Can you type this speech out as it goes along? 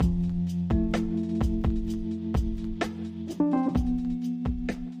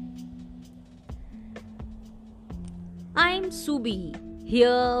Subi,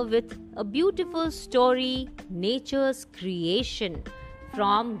 here with a beautiful story, Nature's Creation,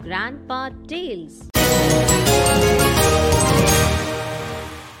 from Grandpa Tales.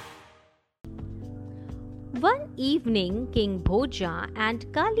 One evening, King Bhoja and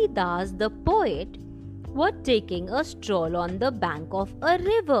Kalidas the poet were taking a stroll on the bank of a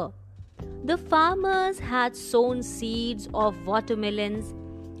river. The farmers had sown seeds of watermelons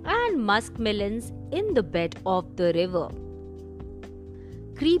and muskmelons in the bed of the river.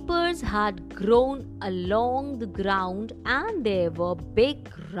 Creepers had grown along the ground and there were big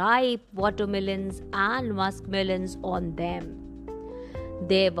ripe watermelons and muskmelons on them.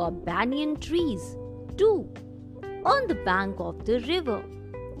 There were banyan trees too on the bank of the river.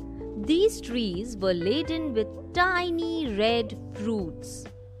 These trees were laden with tiny red fruits.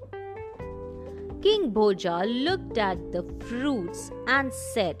 King Bhoja looked at the fruits and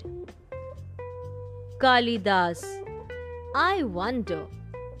said, "Kalidas, I wonder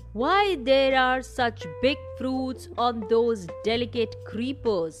why there are such big fruits on those delicate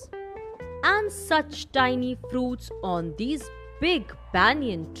creepers and such tiny fruits on these big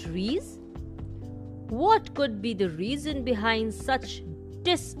banyan trees. What could be the reason behind such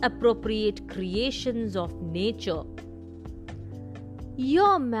disappropriate creations of nature?"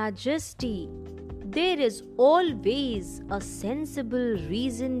 "Your Majesty, there is always a sensible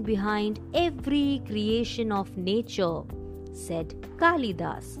reason behind every creation of nature," said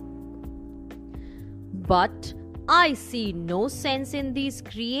Kalidas. "But I see no sense in these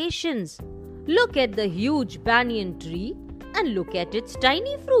creations. Look at the huge banyan tree and look at its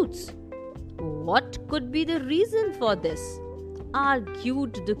tiny fruits. What could be the reason for this?"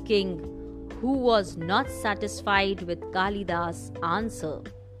 argued the king, who was not satisfied with Kalidas' answer.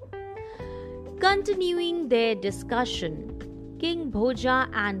 Continuing their discussion, King Bhoja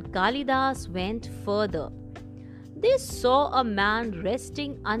and Kalidas went further. They saw a man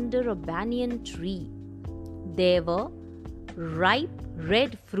resting under a banyan tree. There were ripe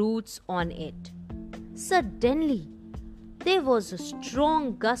red fruits on it. Suddenly, there was a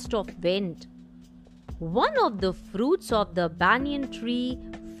strong gust of wind. One of the fruits of the banyan tree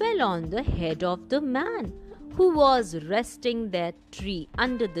fell on the head of the man who was resting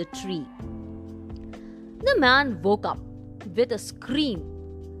under the tree. The man woke up with a scream.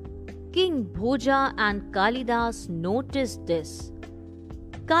 King Bhoja and Kalidas noticed this.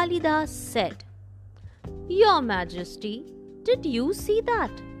 Kalidas said, "Your Majesty, did you see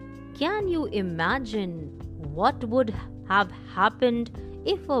that? Can you imagine what would have happened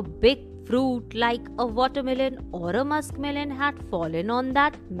if a big fruit like a watermelon or a muskmelon had fallen on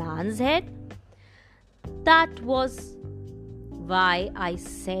that man's head?" That was why I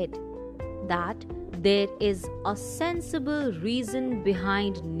said that there is a sensible reason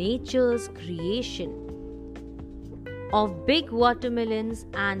behind nature's creation of big watermelons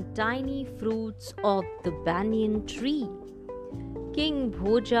and tiny fruits of the banyan tree. King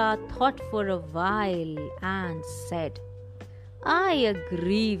Bhoja thought for a while and said, "I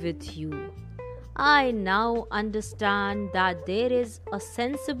agree with you. I now understand that there is a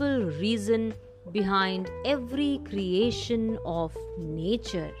sensible reason behind every creation of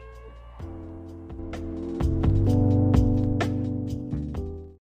nature."